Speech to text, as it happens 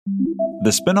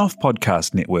The Spin-off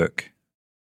Podcast Network.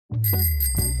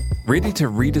 Ready to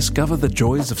rediscover the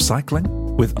joys of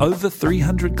cycling? With over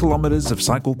 300 kilometres of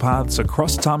cycle paths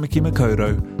across Tāmaki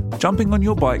Makaurau, jumping on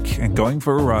your bike and going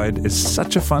for a ride is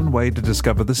such a fun way to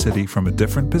discover the city from a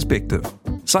different perspective.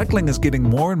 Cycling is getting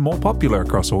more and more popular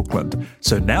across Auckland,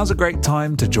 so now's a great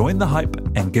time to join the hype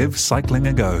and give cycling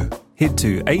a go. Head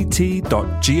to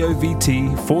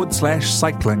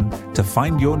at.govt/cycling to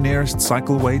find your nearest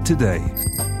cycleway today.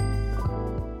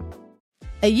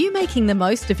 Are you making the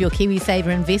most of your KiwiSaver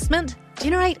investment?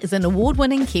 Generate is an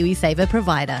award-winning KiwiSaver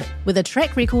provider with a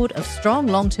track record of strong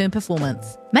long-term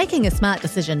performance. Making a smart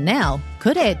decision now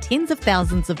could add tens of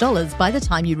thousands of dollars by the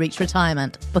time you reach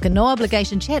retirement. Book a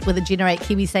no-obligation chat with a Generate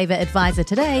KiwiSaver advisor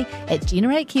today at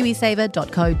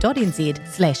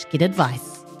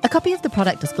generatekiwisaver.co.nz/get-advice. A copy of the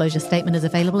product disclosure statement is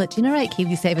available at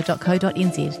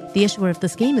generatekiwisaver.co.nz. The issuer of the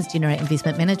scheme is Generate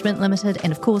Investment Management Limited,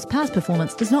 and of course, past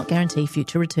performance does not guarantee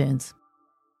future returns.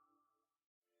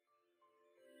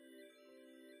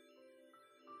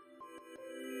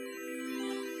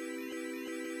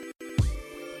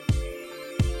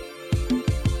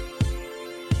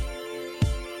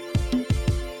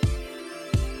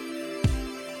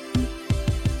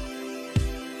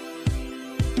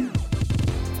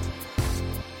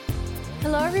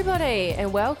 Hello everybody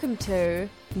and welcome to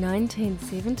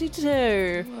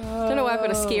 1972. Don't know why I've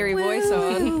got a scary voice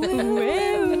on.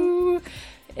 Woo.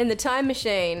 In the time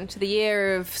machine to the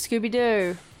year of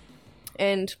Scooby-Doo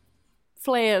and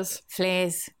flares.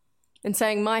 And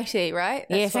saying mighty, right?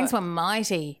 That's things were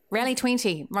mighty. Rally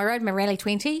 20. I rode my Rally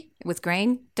 20. It was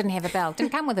green. Didn't have a bell.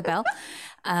 Didn't come with a bell.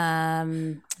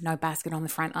 No basket on the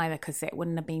front either because that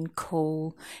wouldn't have been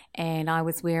cool. And I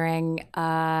was wearing,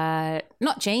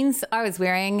 not jeans, I was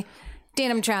wearing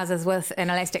denim trousers with an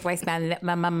elastic waistband that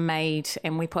my mum made,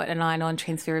 and we put an iron-on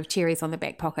transfer of cherries on the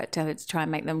back pocket to try and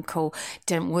make them cool.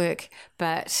 Didn't work,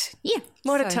 but yeah.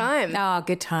 What a time. Oh,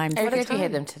 good time. I think if you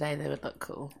had them today, they would look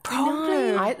cool. Probably.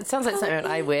 It sounds like something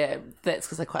I wear. That's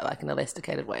because I quite like an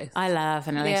elasticated waist. I love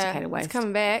an elasticated waist. It's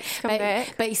coming back.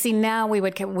 But you see, now we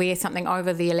would wear something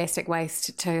over the elastic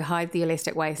waist to hide the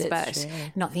elastic waist, That's but true.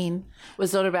 not then.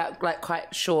 Was it about like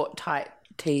quite short, tight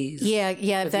tees?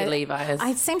 Yeah. With your Levi's.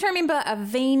 I seem to remember a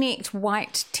V-necked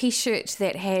white T-shirt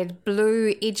that had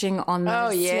blue edging on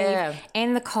the sleeve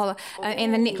and the collar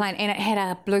and the neckline, and it had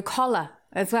a blue collar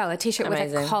as well. A T-shirt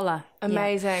with a collar.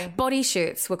 Amazing. Yeah. Body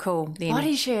shirts were cool then.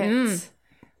 Body shirts.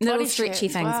 Little Body stretchy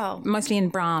shirts, things, wow. mostly in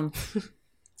brown.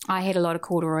 I had a lot of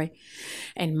corduroy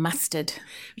and mustard.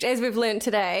 Which, as we've learned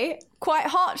today, quite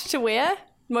hot to wear.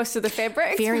 Most of the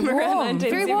fabrics. Very from around warm.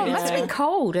 Very warm. 1972. Must have been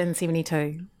cold in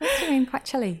 72. Must have been quite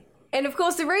chilly. And of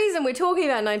course, the reason we're talking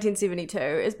about 1972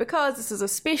 is because this is a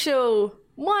special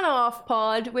one-off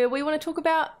pod where we want to talk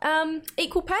about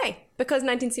equal pay. Because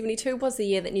 1972 was the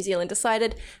year that New Zealand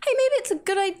decided, hey, maybe it's a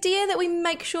good idea that we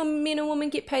make sure men and women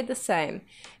get paid the same.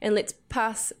 And let's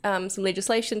pass some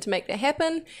legislation to make that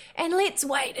happen. And let's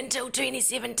wait until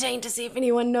 2017 to see if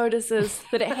anyone notices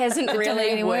that it hasn't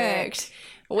really worked.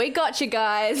 We got you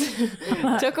guys.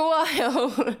 Took a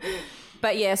while.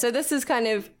 But yeah, so this is kind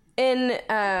of in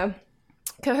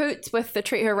cahoots with the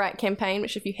Treat Her Right campaign,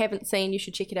 which if you haven't seen, you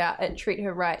should check it out at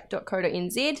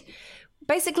treatherright.co.nz.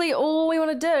 Basically, all we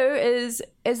want to do is,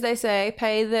 as they say,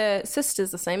 pay the sisters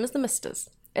the same as the misters.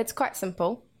 It's quite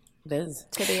simple. It is.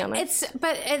 To be honest.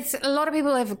 It's a lot of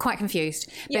people are quite confused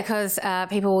because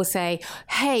people will say,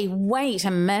 hey, wait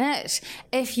a minute,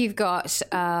 if you've got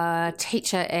a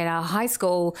teacher at a high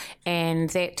school and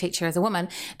that teacher is a woman,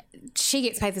 she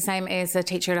gets paid the same as a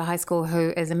teacher at a high school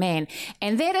who is a man.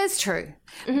 And that is true.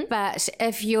 Mm-hmm. But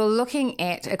if you're looking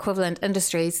at equivalent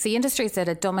industries, the industries that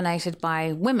are dominated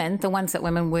by women, the ones that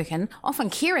women work in, often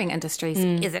caring industries,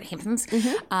 as it happens.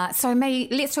 Mm-hmm. So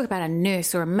let's talk about a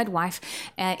nurse or a midwife,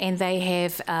 and they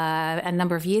have a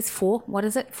number of years, 4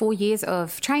 years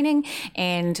of training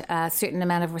and a certain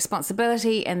amount of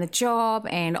responsibility in the job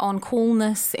and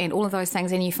on-callness and all of those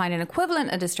things. And you find an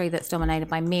equivalent industry that's dominated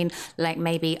by men, like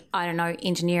maybe, I don't know,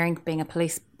 engineering, being a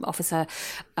police officer.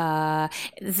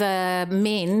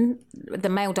 The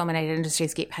male-dominated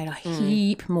industries get paid a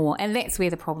heap more, and that's where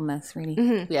the problem is, really.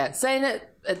 Mm-hmm. Yeah, saying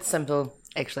it's simple.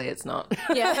 Actually, it's not.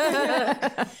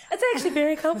 Yeah. It's actually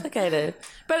very complicated.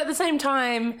 But at the same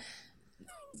time,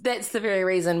 that's the very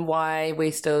reason why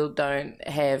we still don't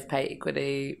have pay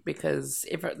equity, because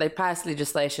they passed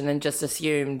legislation and just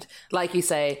assumed, like you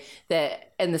say,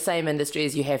 that in the same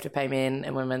industries you have to pay men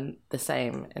and women the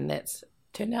same, and that's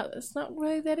turned out it's not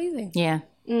really that easy. Yeah.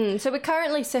 So we're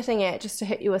currently sitting at, just to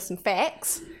hit you with some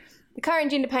facts, the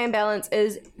current gender pay imbalance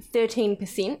is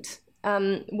 13%.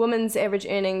 women's average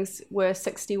earnings were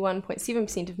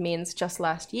 61.7% of men's just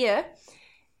last year.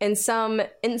 In some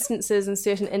instances, in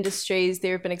certain industries,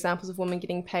 there have been examples of women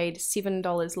getting paid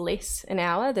 $7 less an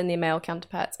hour than their male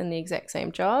counterparts in the exact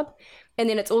same job. And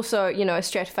then it's also, you know,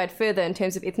 stratified further in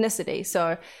terms of ethnicity.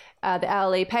 So the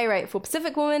hourly pay rate for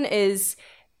Pacific women is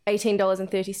 $18.30,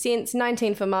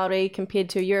 $19 for Māori, compared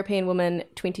to European women,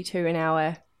 $22 an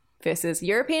hour, versus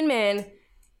European man,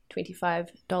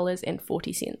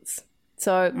 $25.40.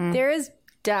 So there is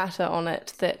data on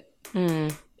it that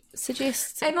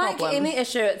suggests a problem. Like any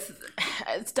issue,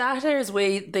 it's data as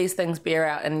these things bear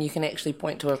out, and you can actually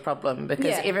point to a problem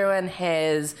because everyone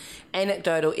has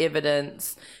anecdotal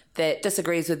evidence that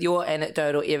disagrees with your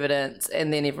anecdotal evidence,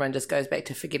 and then everyone just goes back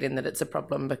to forgetting that it's a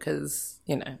problem because,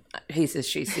 you know, he says,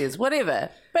 she says, whatever.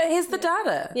 But here's the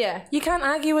data. Yeah. You can't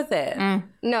argue with that.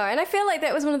 No, and I feel like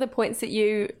that was one of the points that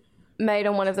you made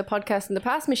on one of the podcasts in the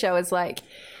past, Michelle, is like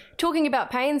talking about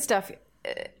pay and stuff.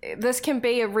 This can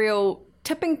be a real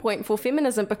tipping point for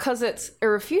feminism because it's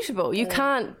irrefutable. You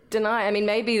can't deny. I mean,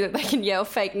 maybe that they can yell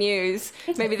fake news.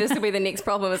 Maybe this will be the next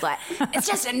problem, is like, it's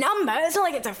just a number. It's not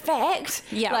like it's a fact.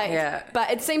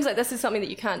 But it seems like this is something that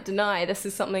you can't deny. This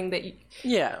is something that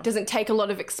doesn't take a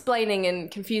lot of explaining and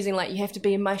confusing. Like, you have to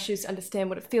be in my shoes to understand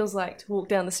what it feels like to walk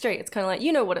down the street. It's kind of like,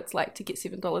 you know what it's like to get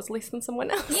 $7 less than someone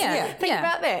else. Think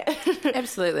about that.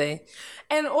 Absolutely.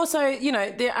 And also, you know,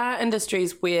 there are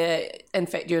industries where, in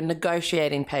fact, you're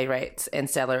negotiating pay rates and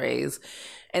salaries.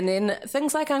 And then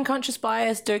things like unconscious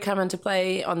bias do come into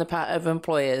play on the part of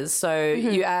employers. So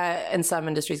you are, in some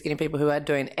industries, getting people who are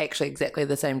doing actually exactly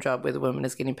the same job where the woman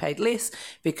is getting paid less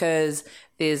because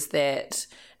there's that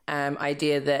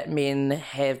idea that men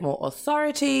have more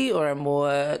authority or are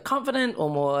more confident or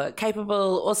more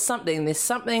capable or something. There's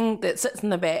something that sits in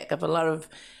the back of a lot of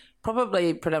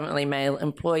probably predominantly male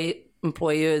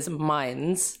employers'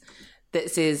 minds that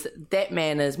says that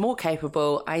man is more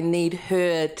capable. I need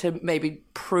her to maybe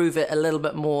prove it a little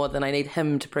bit more than I need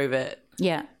him to prove it.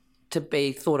 Yeah. To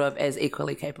be thought of as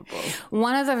equally capable.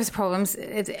 One of those problems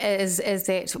is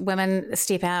that women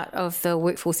step out of the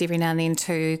workforce every now and then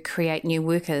to create new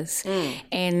workers.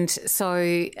 And so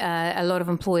a lot of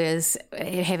employers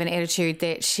have an attitude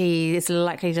that she is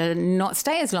likely to not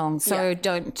stay as long. So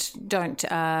don't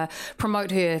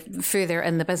promote her further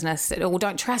in the business, or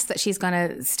don't trust that she's going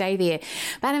to stay there.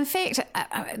 But in fact,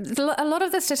 a lot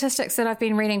of the statistics that I've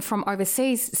been reading from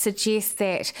overseas suggest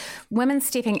that women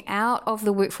stepping out of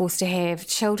the workforce to have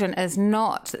children is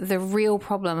not the real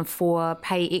problem for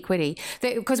pay equity,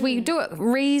 because we do it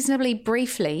reasonably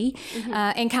briefly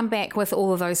and come back with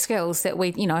all of those skills that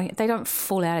we, you know, they don't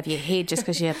fall out of your head just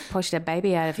because you pushed a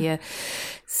baby out of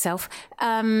yourself.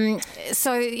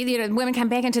 So, you know, women come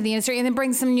back into the industry and then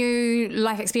bring some new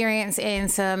life experience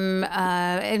and some,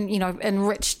 you know,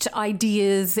 enriched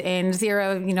ideas, and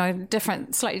they're a, you know,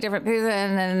 slightly different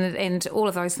person and all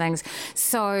of those things.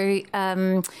 So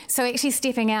actually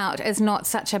stepping out is not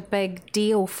such a big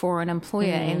deal for an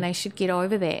employer, and they should get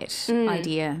over that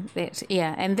idea.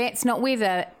 And that's not where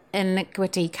the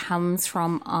iniquity comes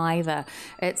from either.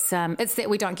 It's that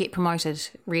we don't get promoted,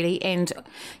 really, and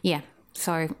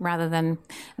so rather than,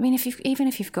 I mean, even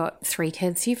if you've got 3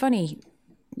 kids, you've only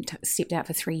stepped out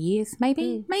for 3 years,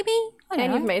 maybe. I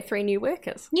don't know. You've made 3 new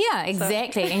workers. Yeah,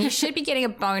 exactly. And you should be getting a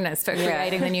bonus for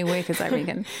creating the new workers, I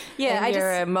reckon. And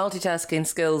your multitasking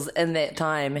skills in that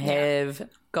time have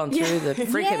gone through the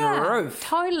freaking roof.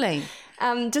 Totally.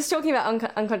 Just talking about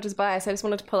unconscious bias, I just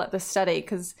wanted to pull up this study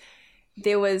because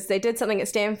they did something at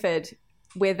Stanford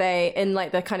where they, in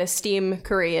like the kind of STEM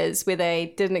careers, where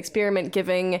they did an experiment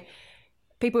giving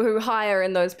people who hire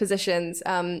in those positions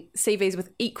CVs with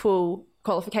equal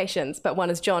qualifications, but one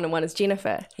is John and one is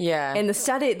Jennifer. Yeah. And the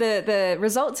study, the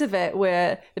results of it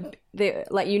were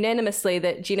like unanimously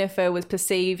that Jennifer was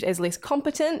perceived as less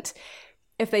competent.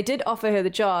 If they did offer her the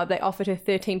job, they offered her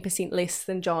 13% less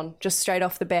than John, just straight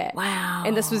off the bat. Wow.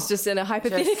 And this was just in a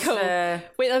hypothetical. Where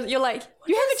you're like,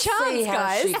 you have a chance,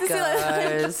 guys. She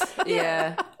goes.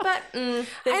 Yeah. But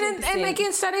and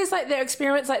again, studies like that,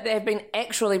 experiments like that have been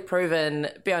actually proven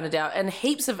beyond a doubt in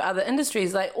heaps of other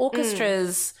industries, like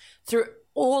orchestras through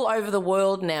all over the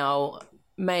world now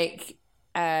make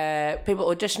people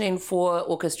auditioning for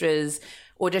orchestras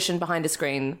audition behind a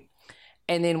screen.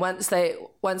 And then once they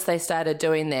started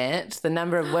doing that, the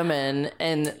number of women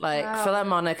in like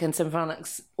philharmonic and symphonic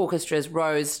orchestras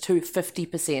rose to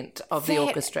 50% of the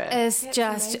orchestra. It's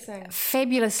just amazing.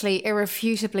 Fabulously,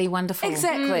 irrefutably wonderful.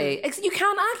 Exactly. You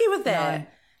can't argue with that. No.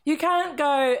 You can't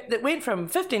go, that went from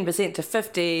 15% to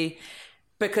 50%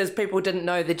 because people didn't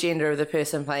know the gender of the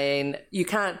person playing. You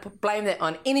can't blame that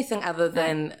on anything other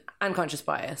than unconscious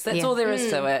bias. That's Yeah. all there is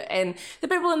to it. And the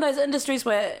people in those industries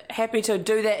were happy to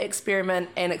do that experiment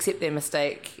and accept their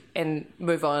mistake and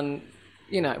move on,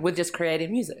 with just creative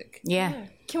music. Yeah.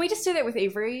 Can we just do that with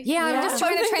every? Yeah, I'm just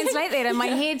trying to translate that in my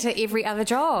head to every other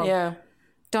job. Yeah.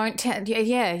 Your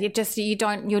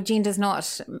gender's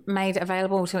not made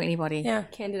available to anybody. Yeah.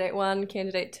 Candidate 1,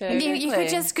 candidate 2. You could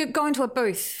just go into a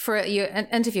booth for an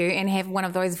interview and have one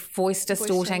of those voice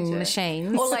distorting changer.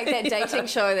 machines. Or like that dating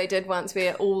show they did once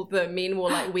where all the men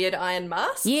wore like weird iron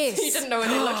masks. Yes. You didn't know what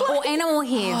they looked like. Or animal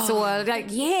heads, or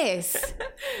yes.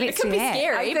 Let's Could do be that.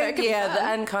 scary, I but it think, could be fun. the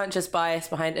unconscious bias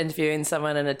behind interviewing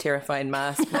someone in a terrifying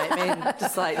mask might mean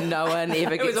just like no one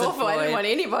ever It gets was awful. I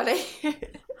didn't employed. want anybody.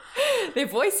 Their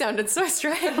voice sounded so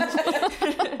strange.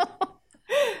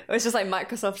 It was just like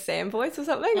Microsoft Sam voice or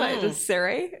something, like just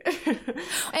Siri.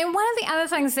 And one of the other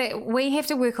things that we have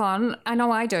to work on, I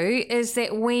know I do, is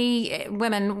that we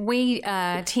women,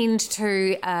 tend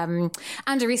to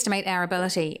underestimate our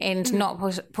ability and not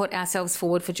put ourselves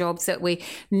forward for jobs that we're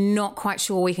not quite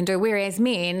sure we can do. Whereas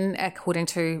men, according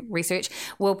to research,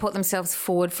 will put themselves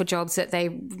forward for jobs that they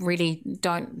really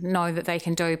don't know that they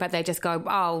can do, but they just go,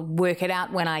 I'll work it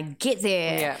out when I get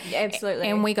there. Yeah. Absolutely.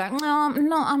 And we go, no,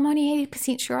 I'm only 80%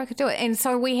 sure I could do it. And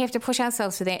so we have to push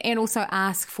ourselves for that and also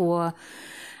ask for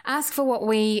what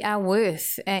we are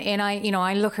worth. And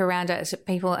I look around at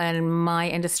people in my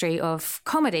industry of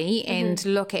comedy and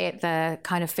look at the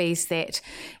kind of fees that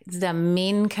the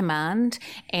men command,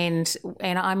 and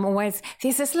I'm always,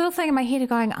 there's this little thing in my head of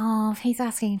going, if he's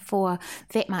asking for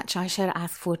that much, I should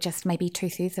ask for just maybe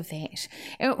 2/3 of that.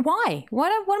 Why?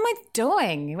 What am I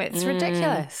doing? It's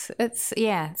ridiculous.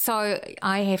 So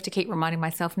I have to keep reminding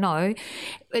myself, no,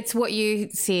 it's what you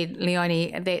said,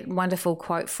 Leonie, that wonderful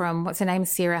quote from, what's her name,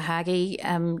 Sarah Hagi,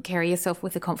 carry yourself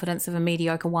with the confidence of a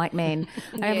mediocre white man.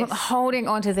 I'm holding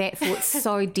on to that thought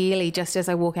so dearly just as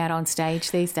I walk out on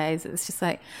stage these days. It's just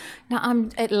like, no,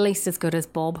 I'm at least as good as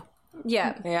Bob.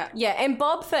 Yeah. And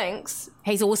Bob thinks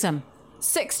He's awesome.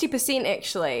 60%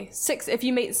 actually.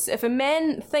 If a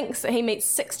man thinks that he meets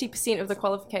 60% of the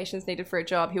qualifications needed for a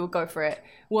job, he will go for it.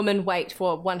 Women wait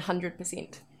for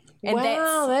 100%. And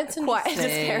Wow, that's quite a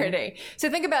interesting. disparity. So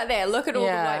think about that. Look at all the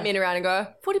Yeah. white men around and go,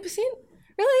 40%?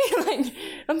 Really? Like,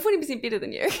 I'm 40% better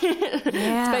than you. It's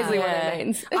basically what it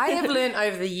means. I have learned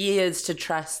over the years to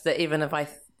trust that even if I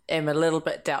am a little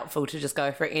bit doubtful, to just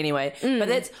go for it anyway. But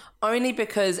that's only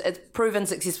because it's proven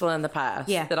successful in the past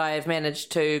that I have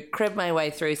managed to crib my way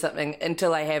through something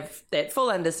until I have that full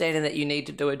understanding that you need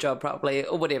to do a job properly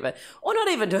or whatever. Or not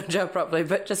even do a job properly,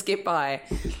 but just get by.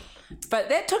 But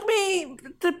that took me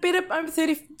the better. I'm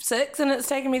 36, and it's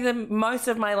taken me the most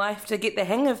of my life to get the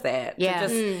hang of that. Yeah.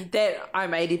 That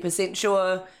I'm 80%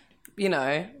 sure,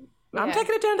 I'm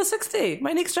taking it down to 60.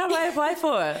 My next job I apply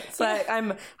for. It's like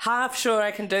I'm half sure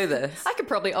I can do this. I could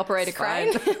probably operate a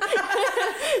crane.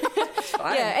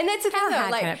 Fine. Yeah, and that's the thing How though,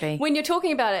 hard can it be? when you're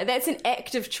talking about it, that's an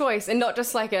active choice and not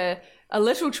just like a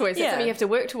little choice. That's something you have to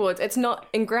work towards. It's not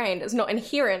ingrained, it's not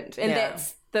inherent, and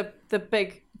that's the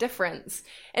big difference.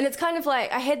 And it's kind of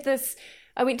like,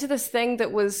 I went to this thing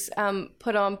that was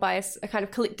put on by a kind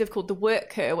of collective called The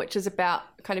Worker, which is about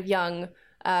kind of young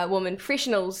women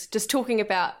professionals just talking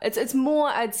about, it's more,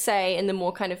 I'd say, in the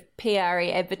more kind of PR-y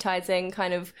advertising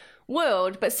kind of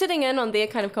world, but sitting in on their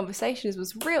kind of conversations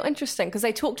was real interesting because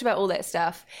they talked about all that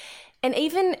stuff. And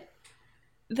even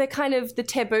the kind of the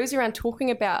taboos around talking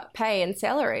about pay and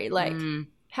salary, like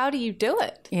how do you do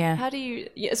it? Yeah. How do you,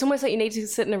 it's almost like you need to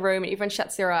sit in a room and everyone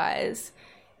shuts their eyes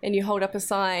and you hold up a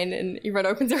sign and everyone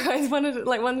opens their eyes one at a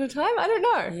time. I don't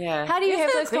know. Yeah. How do you have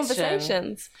That's a those good question.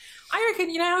 conversations? I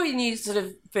reckon, when you sort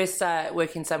of first start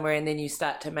working somewhere and then you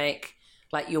start to make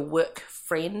like your work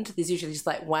friend, there's usually just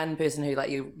like one person who like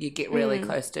you get really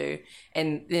close to,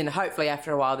 and then hopefully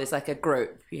after a while there's like a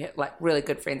group, you have like really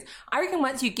good friends. I reckon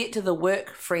once you get to the work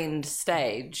friend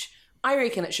stage, I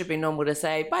reckon it should be normal to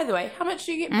say, by the way, how much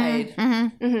do you get paid?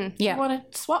 Yeah. You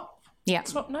want to swap Yeah.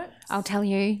 notes? I'll tell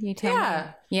you, you tell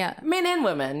Yeah. me. Yeah. Men and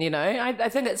women, I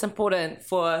think it's important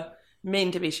for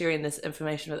men to be sharing this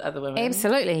information with other women.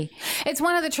 Absolutely. It's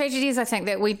one of the tragedies, I think,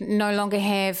 that we no longer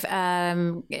have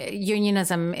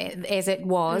unionism as it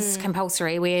was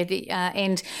compulsory,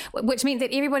 and which meant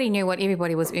that everybody knew what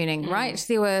everybody was earning, right?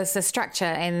 There was a structure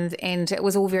and it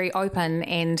was all very open,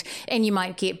 and you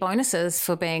might get bonuses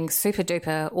for being super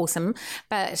duper awesome,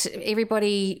 but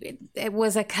it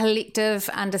was a collective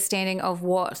understanding of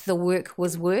what the work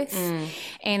was worth.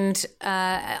 And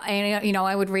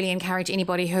I would really encourage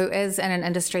anybody who is is in an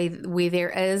industry where there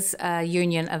is a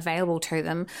union available to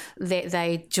them, that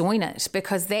they join it,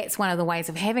 because that's one of the ways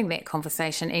of having that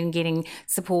conversation and getting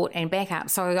support and backup.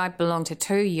 So I belong to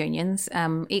two unions,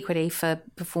 Equity for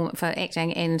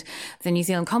acting and the New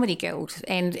Zealand Comedy Guild,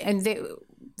 and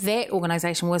that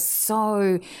organisation was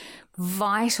so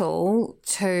vital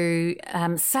to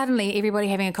suddenly everybody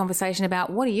having a conversation about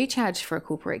what do you charge for a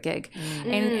corporate gig,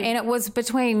 and it was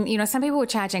between, you know, some people were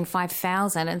charging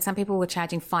 5,000 and some people were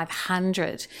charging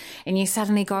 500, and you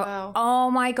suddenly go, wow, oh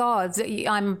my God,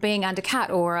 I'm being undercut,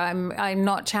 or I'm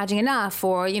not charging enough,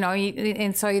 or, you know,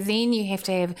 and so then you have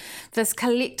to have this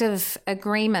collective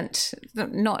agreement,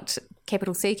 not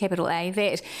capital C, capital A,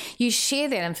 that you share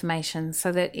that information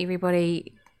so that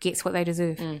everybody gets what they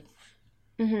deserve.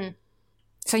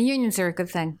 So unions are a good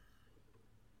thing,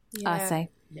 I say.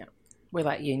 Yeah, we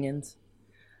like unions.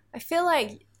 I feel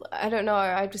like, I don't know,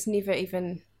 I just never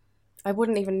even, I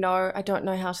wouldn't even know, I don't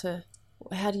know how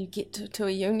do you get to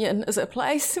a union? Is it a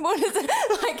place? What is it?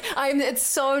 Like, it's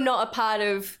so not a part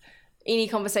of any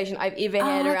conversation I've ever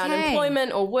had around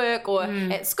employment or work or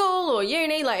at school or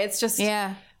uni. Like, it's just...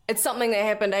 Yeah. It's something that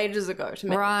happened ages ago to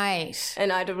me. Right.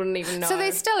 And I wouldn't even know. So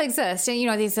they still exist. And, you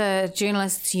know, there's a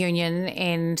journalists union,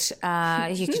 and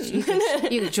you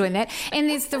could join that. And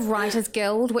there's the Writers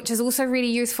Guild, which is also really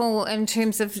useful in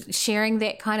terms of sharing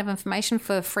that kind of information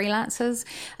for freelancers.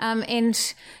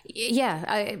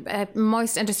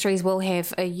 Most industries will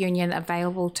have a union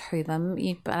available to them,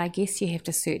 but I guess you have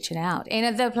to search it out.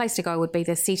 And the place to go would be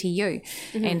the CTU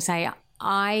and say,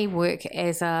 I work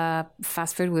as a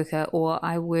fast food worker, or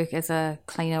I work as a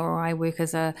cleaner, or I work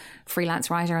as a freelance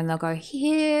writer, and they'll go,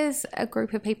 here's a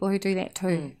group of people who do that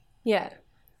too. Yeah.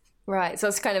 Right. So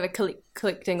it's kind of a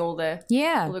collecting all the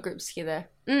groups together.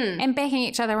 And backing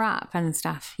each other up and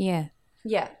stuff. Yeah.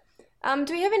 Yeah.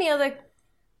 Do we have any other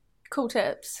cool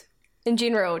tips in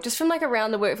general, just from like around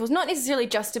the workforce? Not necessarily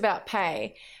just about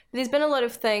pay, but there's been a lot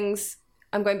of things.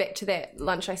 I'm going back to that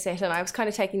lunch I sat in. I was kind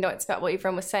of taking notes about what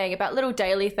everyone was saying about little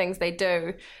daily things they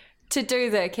do to do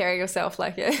the carry yourself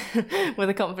like it with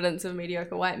the confidence of a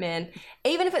mediocre white man.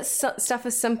 Even if it's stuff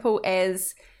as simple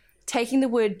as taking the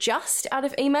word just out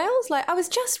of emails. Like, I was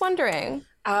just wondering.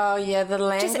 Oh, yeah, the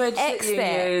language that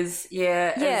you use,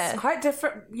 is quite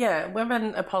different. Yeah,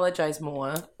 women apologise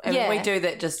more. And we do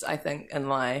that just, I think, in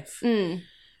life.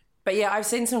 But yeah, I've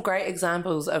seen some great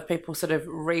examples of people sort of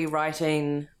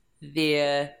rewriting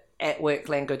their at-work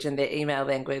language and their email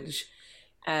language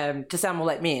to sound more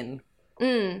like men,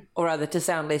 or rather to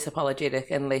sound less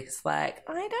apologetic and less like,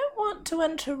 I don't want to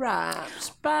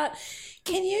interrupt, but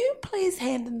can you please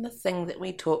hand in the thing that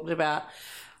we talked about?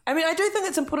 I mean, I do think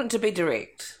it's important to be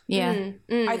direct. Yeah.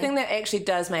 I think that actually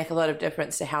does make a lot of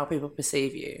difference to how people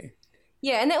perceive you.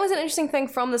 Yeah, and that was an interesting thing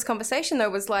from this conversation,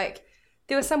 though, was like,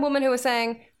 there was some woman who was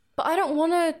saying, but I don't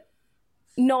want to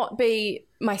not be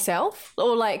myself,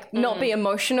 or like not be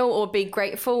emotional or be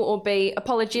grateful or be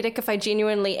apologetic if I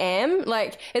genuinely am.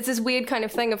 Like, it's this weird kind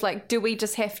of thing of like, do we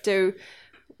just have to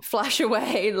flush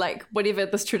away like whatever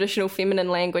this traditional feminine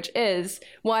language is?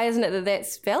 Why isn't it that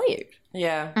that's valued?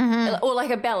 Yeah. Or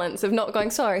like a balance of not going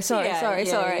sorry.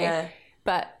 Yeah.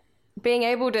 But being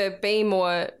able to be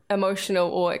more emotional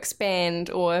or expand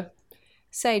or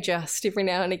say just every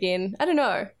now and again. I don't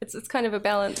know. It's kind of a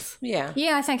balance. Yeah.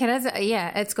 Yeah, I think it is.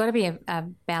 Yeah, it's got to be a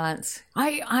balance.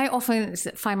 I often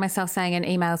find myself saying in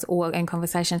emails or in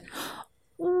conversation,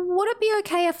 would it be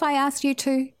okay if I asked you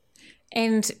to?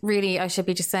 And really, I should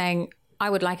be just saying, I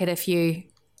would like it if you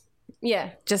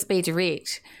just be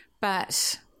direct.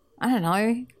 But I don't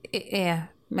know.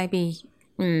 Maybe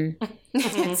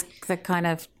it's the kind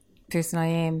of person I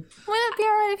am. Will it be all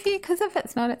right if you? Because if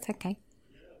it's not, it's okay.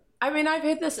 I mean, I've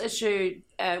had this issue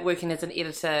working as an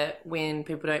editor when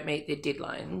people don't meet their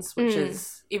deadlines, which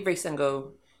is every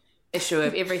single issue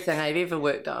of everything I've ever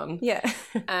worked on. Yeah.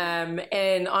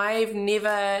 And I've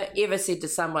never, ever said to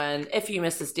someone, if you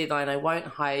miss this deadline, I won't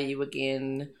hire you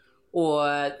again,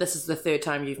 or this is the third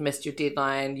time you've missed your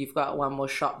deadline, you've got one more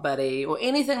shot, buddy, or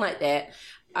anything like that.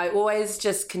 I always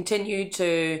just continue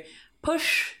to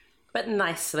push, but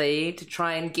nicely, to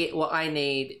try and get what I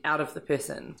need out of the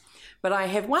person. But I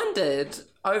have wondered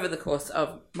over the course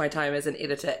of my time as an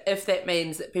editor if that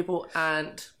means that people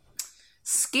aren't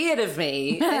scared of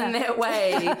me in that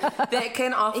way that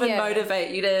can often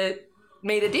motivate you to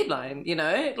meet a deadline, you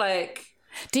know? Like,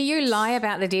 Do you lie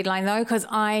about the deadline though? Because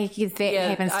that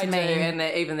happens to I me. do, and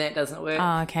even that doesn't work.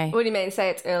 Oh, okay. What do you mean? Say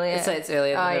it's earlier. So it's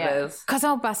earlier than it is. Because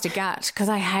I'll bust a gut because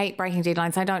I hate breaking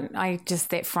deadlines.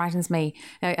 That frightens me.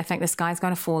 I think the sky's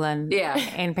going to fall in. Yeah.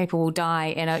 And people will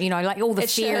die. And, like all the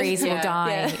fairies will die.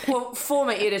 Yeah. Well,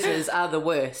 former editors are the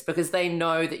worst because they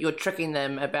know that you're tricking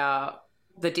them about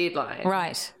the deadline.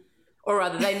 Right. Or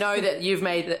rather, they know that you've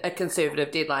made a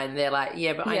conservative deadline. They're like,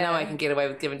 yeah, but I know I can get away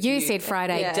with giving it to you. You said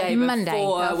Friday, day Monday.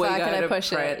 before How we far go can I to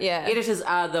push print. it? Yeah. Editors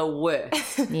are the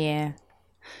worst. Yeah.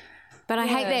 But I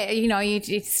hate that,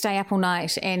 you stay up all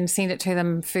night and send it to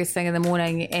them first thing in the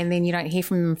morning and then you don't hear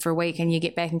from them for a week and you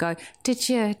get back and go, did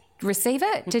you receive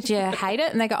it? Did you hate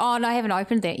it? And they go, oh, no, I haven't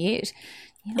opened that yet.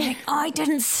 You're like, I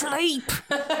didn't sleep.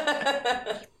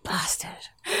 Bastard.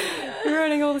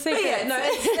 ruining all the secrets. Yeah, no,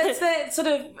 it's that sort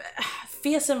of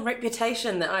fearsome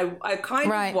reputation that I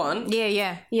kind of want.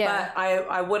 Yeah. But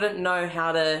I wouldn't know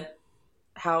how to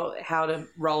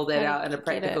roll that out in a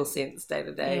practical sense day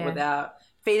to day without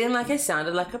feeling like I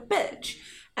sounded like a bitch.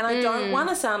 And I don't want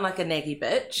to sound like a naggy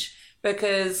bitch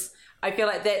because I feel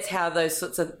like that's how those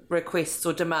sorts of requests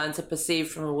or demands are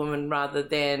perceived from a woman rather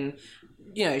than,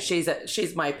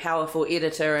 she's my powerful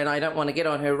editor and I don't want to get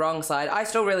on her wrong side. I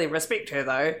still really respect her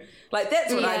though. Like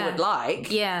that's what I would like.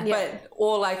 Yeah. But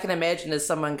all I can imagine is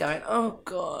someone going, oh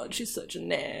God, she's such a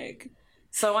nag.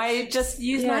 So I just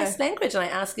use nice language and I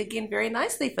ask again very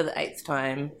nicely for the 8th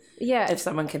time. Yeah. If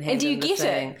someone can handle And do you get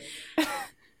it?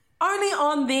 Only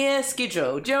on their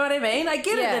schedule. Do you know what I mean? I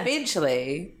get it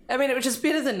eventually. I mean, it was just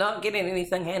better than not getting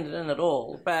anything handed in at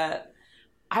all. But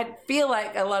I feel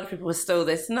like a lot of people are still,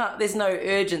 there's no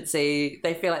urgency.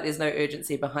 They feel like there's no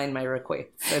urgency behind my request.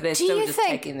 So they're still just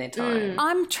taking their time.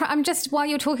 I'm just, while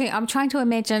you're talking, I'm trying to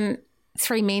imagine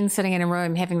 3 men sitting in a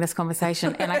room having this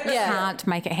conversation and I can't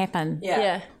make it happen.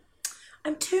 Yeah.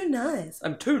 I'm too nice.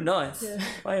 Yeah.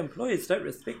 My employers don't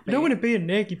respect me. I don't want to be a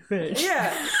naggy bitch.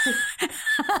 Yeah.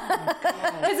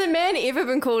 Has a man ever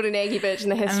been called a naggy bitch in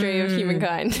the history of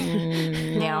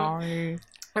humankind? No.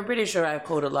 I'm pretty sure I've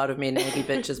called a lot of men naggy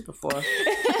bitches before.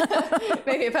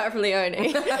 Maybe apart from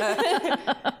Leonie.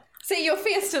 See, you're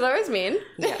fierce to those men.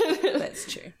 Yeah,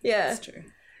 that's true. Yeah. That's true.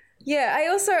 Yeah, I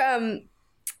also,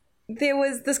 there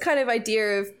was this kind of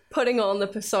idea of putting on the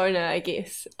persona, I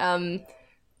guess,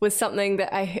 was something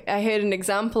that I heard an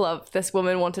example of. This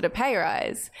woman wanted a pay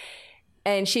rise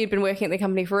and she had been working at the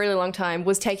company for a really long time,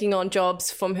 was taking on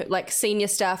jobs from her, like senior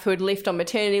staff who had left on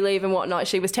maternity leave and whatnot.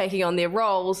 She was taking on their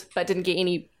roles but didn't get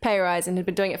any pay rise and had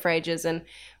been doing it for ages and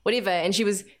whatever. And she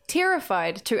was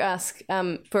terrified to ask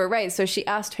for a raise. So she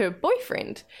asked her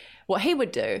boyfriend what he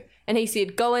would do. And he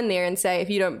said, go in there and say,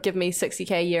 if you don't give me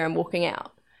 $60K a year, I'm walking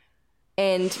out.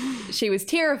 And she was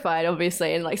terrified,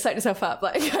 obviously, and like psyched herself up,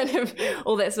 like kind of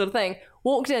all that sort of thing.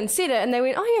 Walked in, said it, and they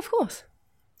went, "Oh yeah, of course."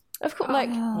 Like,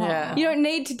 you don't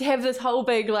need to have this whole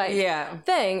big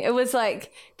thing. It was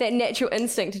like that natural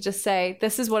instinct to just say,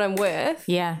 "This is what I'm worth.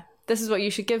 Yeah, this is what you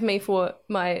should give me for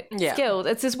my skills."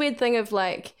 It's this weird thing of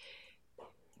like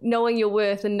knowing your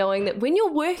worth and knowing that when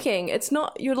you're working, it's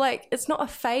not a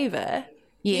favor.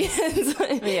 Yes.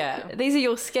 These are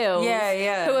your skills.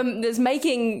 Who is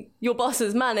making your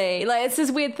boss's money. Like, it's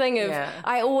this weird thing of,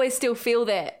 I always still feel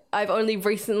that I've only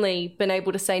recently been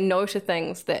able to say no to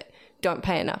things that don't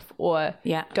pay enough or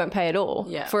don't pay at all.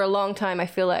 For a long time, I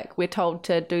feel like we're told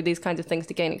to do these kinds of things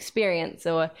to gain experience,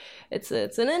 or it's an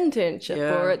internship,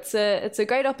 or it's a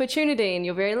great opportunity and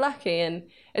you're very lucky, and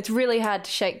it's really hard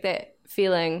to shake that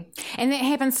feeling. And that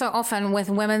happens so often with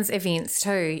women's events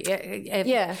too.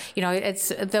 It's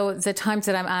the times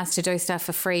that I'm asked to do stuff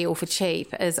for free or for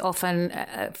cheap is often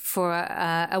for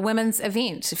a women's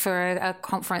event, for a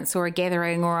conference or a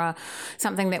gathering or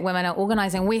something that women are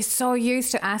organising. We're so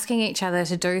used to asking each other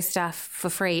to do stuff for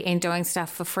free and doing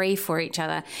stuff for free for each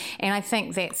other, and I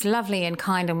think that's lovely and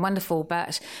kind and wonderful,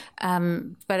 but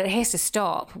it has to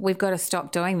stop. We've got to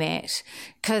stop doing that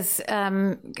because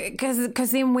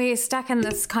then we're stuck in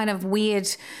this kind of weird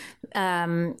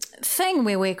thing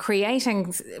where we're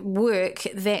creating work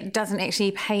that doesn't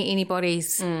actually pay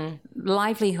anybody's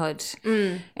livelihood.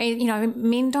 And,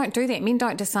 men don't do that. Men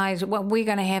don't decide, well, we're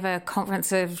going to have a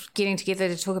conference of getting together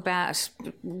to talk about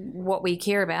what we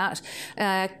care about.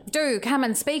 Come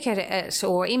and speak at it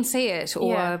or MC it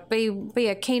or be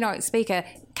a keynote speaker.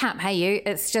 Can't pay you.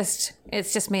 It's just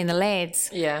me and the lads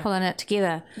pulling it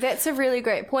together. That's a really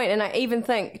great point. And I even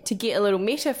think, to get a little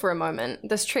meta for a moment,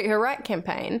 this Treat Her Right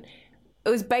campaign, it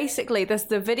was basically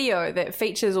the video that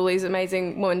features all these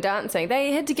amazing women dancing.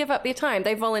 They had to give up their time.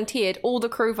 They volunteered. All the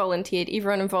crew volunteered.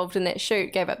 Everyone involved in that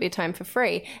shoot gave up their time for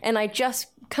free. And I just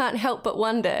can't help but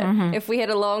wonder if we had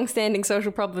a long-standing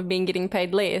social problem of men getting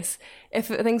paid less, if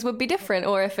things would be different,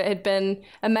 or if it had been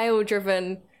a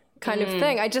male-driven kind of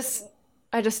thing. I just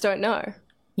don't know.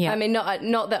 Yeah. I mean,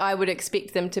 not that I would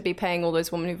expect them to be paying all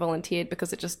those women who volunteered,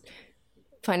 because it just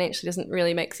financially doesn't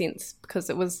really make sense, because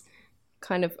it was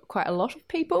kind of quite a lot of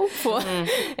people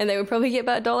and they would probably get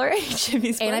about $1 each if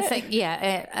you split. And I think,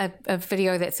 a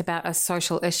video that's about a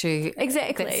social issue.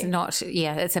 Exactly. It's not,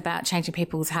 it's about changing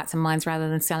people's hearts and minds rather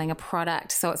than selling a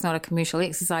product. So it's not a commercial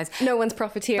exercise. No one's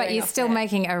profiteering. But you're still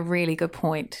making a really good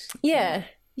point. Yeah.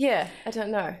 I don't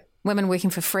know. Women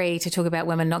working for free to talk about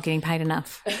women not getting paid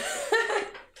enough.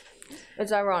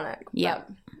 It's ironic. Yeah.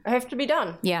 But it has to be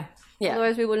done. Yeah.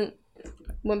 Otherwise we wouldn't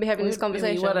be having this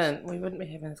conversation. We wouldn't be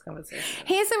having this conversation.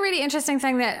 Here's a really interesting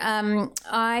thing that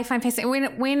I find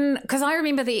fascinating. Because I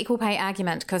remember the equal pay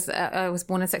argument, because I was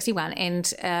born in 61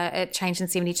 and it changed in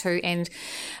 72. And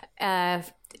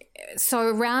so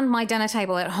around my dinner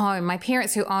table at home, my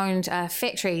parents, who owned a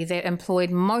factory that employed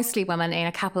mostly women and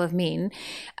a couple of men,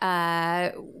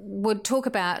 would talk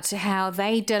about how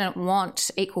they didn't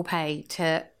want equal pay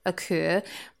to occur,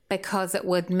 because it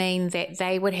would mean that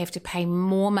they would have to pay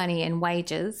more money in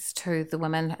wages to the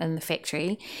women in the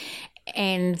factory,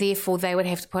 and therefore they would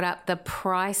have to put up the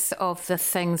price of the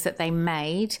things that they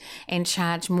made and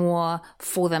charge more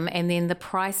for them, and then the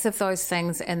price of those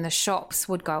things in the shops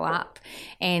would go up,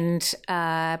 and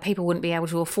people wouldn't be able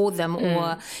to afford them,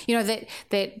 or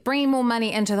that bringing more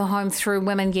money into the home through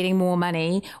women getting more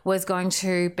money was going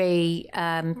to be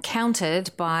countered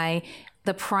by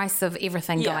the price of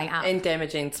everything going up. And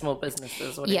damaging small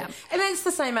businesses. Yeah. And that's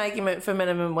the same argument for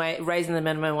minimum wage, raising the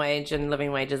minimum wage and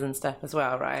living wages and stuff as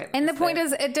well, right? And the point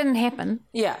is, it didn't happen.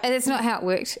 Yeah. And it's not how it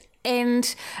worked.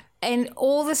 And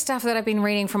all the stuff that I've been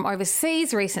reading from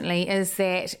overseas recently is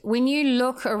that when you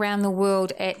look around the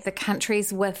world at the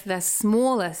countries with the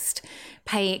smallest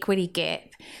pay equity gap,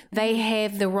 they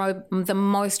have the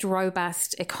most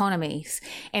robust economies.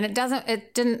 And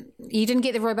you didn't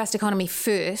get the robust economy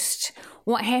first.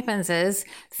 What happens is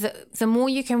the more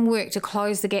you can work to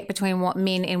close the gap between what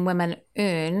men and women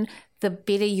earn, the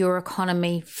better your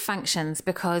economy functions,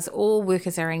 because all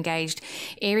workers are engaged.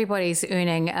 Everybody's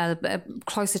earning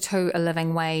closer to a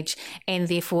living wage, and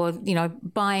therefore,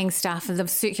 buying stuff and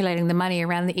circulating the money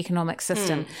around the economic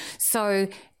system. So,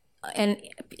 in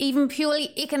even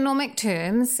purely economic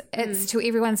terms, it's to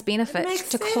everyone's benefit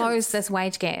to close this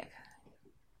wage gap.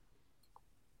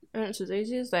 And it's as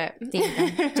easy as that. There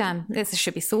you go. Done. This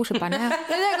should be sorted by now.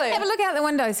 Exactly. Have a look out the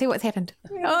window, see what's happened.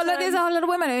 Oh, look, there's a whole lot of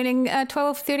women earning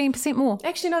 12-13% more.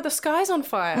 Actually, no, the sky's on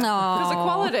fire. Because of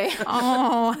quality.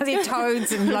 Oh, they're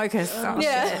toads and locusts. Oh,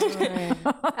 yeah.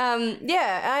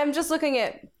 I'm just looking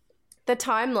at the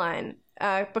timeline,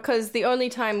 because the only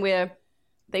time where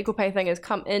the equal pay thing has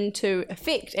come into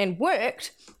effect and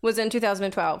worked was in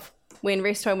 2012. When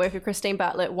rest home worker Christine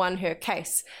Bartlett won her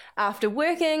case after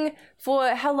working for,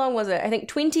 how long was it? I think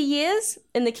 20 years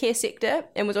in the care sector,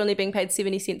 and was only being paid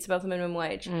 70 cents above the minimum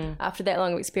wage after that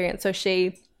long of experience. So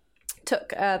she took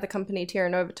the company Terra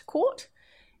Nova to court,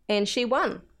 and she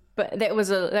won. But that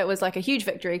was like a huge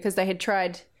victory, because they had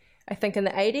tried, I think in the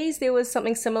 80s, there was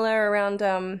something similar around,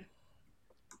 around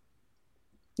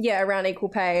equal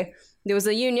pay. There was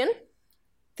a union,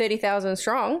 30,000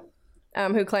 strong,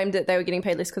 who claimed that they were getting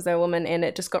paid less because they were women, and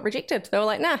it just got rejected. They were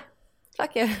like, nah,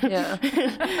 fuck yeah.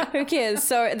 Who cares?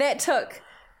 So that took,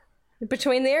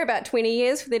 between there, about 20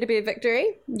 years for there to be a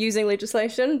victory using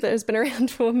legislation that has been around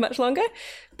for much longer.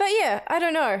 But yeah, I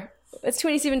don't know. It's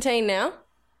 2017 now.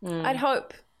 I'd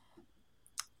hope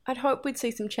we'd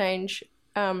see some change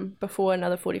before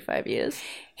another 45 years.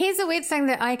 Here's a weird thing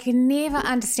that I can never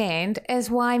understand is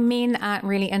why men aren't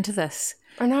really into this.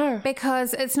 I know.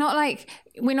 Because it's not like,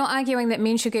 we're not arguing that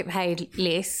men should get paid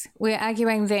less. We're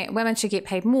arguing that women should get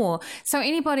paid more. So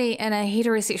anybody in a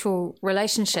heterosexual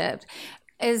relationship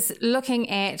is looking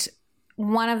at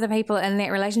one of the people in that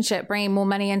relationship bringing more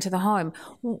money into the home.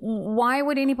 Why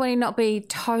would anybody not be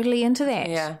totally into that?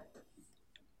 Yeah.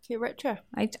 Get richer.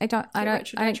 I don't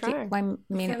get why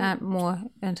men aren't more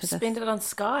into this. Spend it on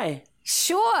Sky.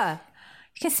 Sure.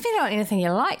 You can spend it on anything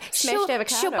you like. Smashed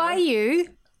avocado. She'll buy you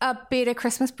a better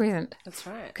Christmas present. That's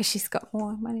right. Because she's got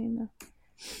more money in there.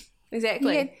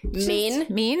 Exactly. Yeah,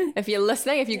 men. If you're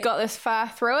listening, if you got this far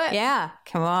through it. Yeah.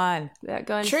 Come on. Without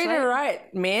going Treat her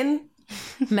right, men.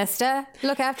 Mister,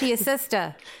 look after your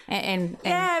sister. And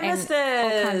misters.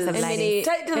 all kinds of ladies.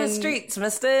 Take to the streets,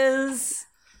 misters.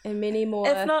 And many more.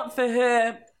 If not for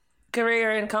her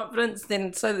career and confidence,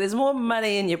 then so there's more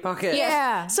money in your pocket.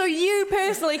 Yeah. So you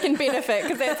personally can benefit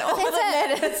because that's all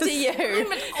that matters to you.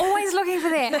 I'm always looking for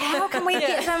that. How can we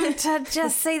get them to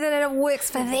just see that it works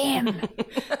for them?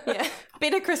 Yeah.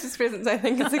 Better Christmas presents, I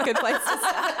think, is a good place to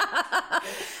start.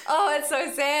 Oh, it's so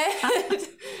sad.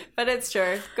 But it's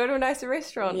true. Go to a nicer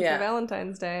restaurant for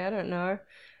Valentine's Day. I don't know.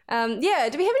 Do we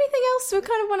have anything else we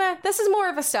kind of want to... This is more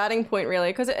of a starting point, really,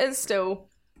 because it is still...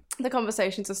 The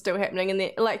conversations are still happening,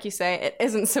 and like you say, it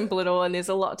isn't simple at all, and there's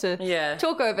a lot to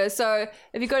talk over. So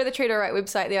if you go to the Treat Her Right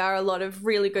website, there are a lot of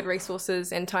really good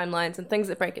resources and timelines and things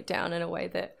that break it down in a way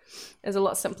that is a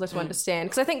lot simpler to understand.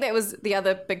 Because I think that was the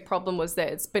other big problem, was that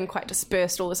it's been quite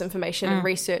dispersed, all this information and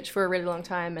research for a really long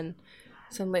time, and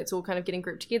suddenly it's all kind of getting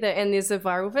grouped together. And there's a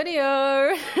viral video.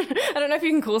 I don't know if you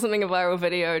can call something a viral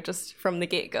video just from the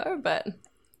get-go, but...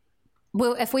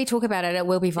 Well, if we talk about it, it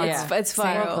will be viral. Yeah. It's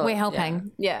viral. So we're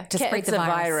helping to spread the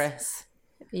virus.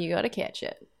 You got to catch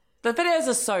it. The videos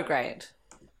are so great.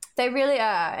 They really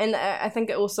are. And I think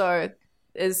it also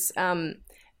is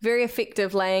very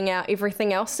effective laying out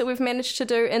everything else that we've managed to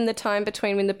do in the time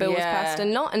between when the bill was passed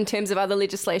and not, in terms of other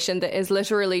legislation that has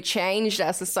literally changed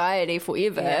our society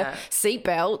forever. Yeah.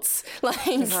 Seatbelts, like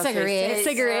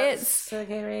cigarettes.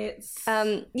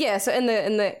 So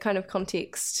in the kind of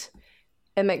context,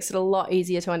 it makes it a lot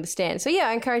easier to understand. So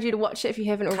I encourage you to watch it if you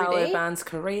haven't already. Carlo Barnes'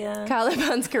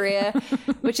 career,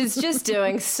 which is just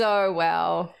doing so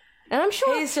well. And I'm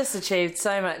sure he's just achieved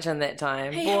so much in that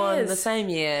time. Born the same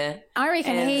year. I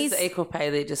reckon he's equal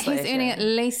pay legislation. He's earning at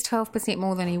least 12%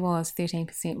 more than he was,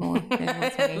 13% more than he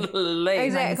was.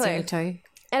 Exactly.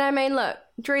 And I mean, look,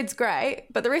 Dread's great,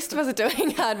 but the rest of us are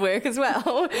doing hard work as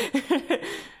well.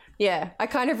 Yeah, I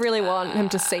kind of really want him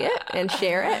to see it and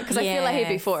share it, because I feel like he'd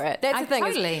be for it. That's the thing.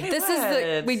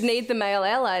 Totally. We need the male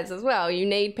allies as well. You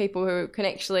need people who can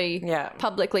actually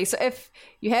publicly. So if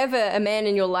you have a man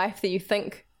in your life that you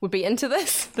think would be into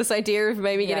this idea of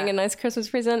maybe getting a nice Christmas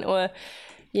present, or,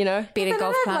 better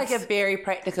golf clubs. Like a very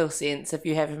practical sense, if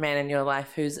you have a man in your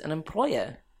life who's an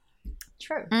employer.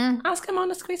 True. Ask him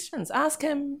honest questions. Ask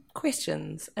him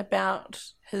questions about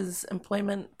his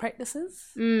employment practices,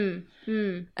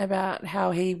 about how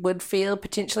he would feel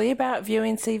potentially about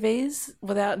viewing CVs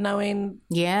without knowing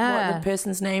what the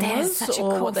person's name was,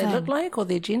 or what they look like, or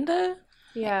their gender.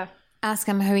 Yeah. Ask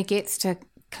him who he gets to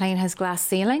clean his glass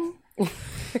ceiling.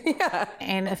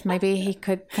 And if maybe he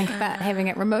could think about having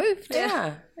it removed.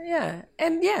 Yeah.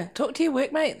 And talk to your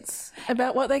workmates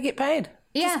about what they get paid.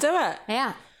 Just do it.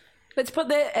 Yeah. Let's put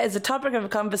that as a topic of a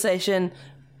conversation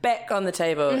back on the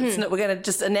table. We're going to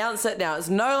just announce it now. It's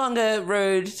no longer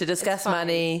rude to discuss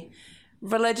money,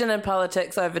 religion and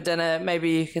politics over dinner. Maybe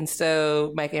you can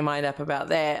still make your mind up about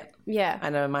that. Yeah.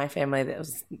 I know in my family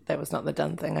that was not the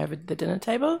done thing over the dinner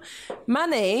table.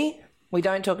 Money, we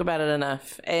don't talk about it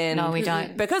enough. And no, we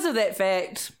don't. Because of that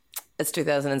fact, it's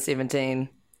 2017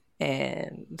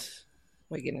 and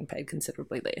we're getting paid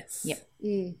considerably less. Yeah.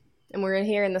 And we're in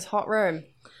here in this hot room.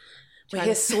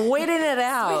 We're sweating it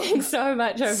out. Sweating so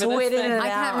much over sweating this.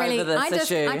 It out over this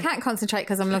issue. I can't concentrate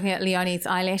because I'm looking at Leonie's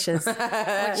eyelashes, which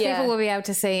people will be able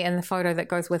to see in the photo that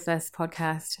goes with this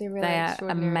podcast. They are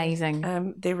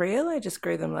amazing. They're real? I just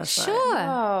grew them last night. Sure.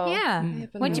 Oh, yeah.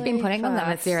 What have you been putting on them?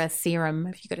 Is there a serum?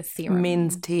 Have you got a serum?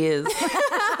 Men's tears.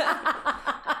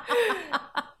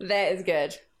 That is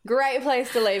good. Great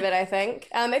place to leave it, I think.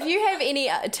 If you have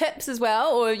any tips as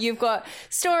well, or you've got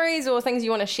stories or things you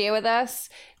want to share with us,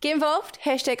 get involved.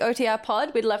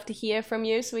 #OTRPod. We'd love to hear from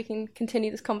you so we can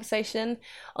continue this conversation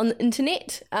on the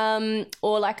internet.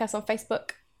 Or like us on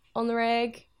Facebook, On The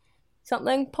Rag,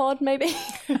 something, pod maybe.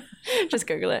 Just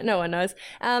Google it. No one knows.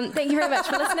 Thank you very much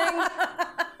for listening.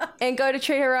 And go to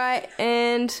Treat Her Right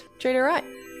and Treat Her Right.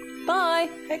 Bye.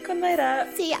 Hey, good later.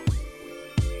 See ya.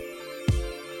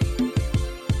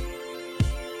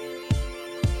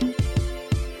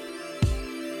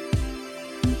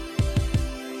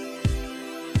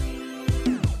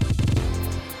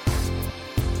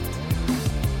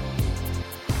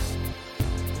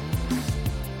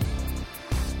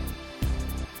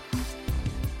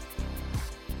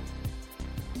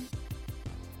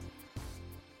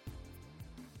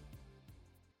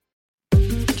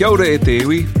 Kia ora e te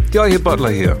iwi, Te Aihe Butler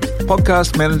here,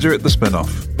 podcast manager at The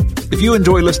Spinoff. If you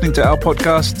enjoy listening to our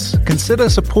podcasts, consider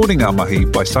supporting our mahi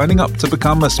by signing up to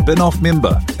become a Spinoff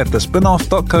member at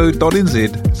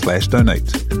thespinoff.co.nz/donate.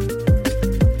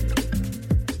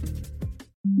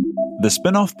 The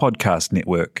Spinoff Podcast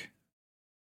Network.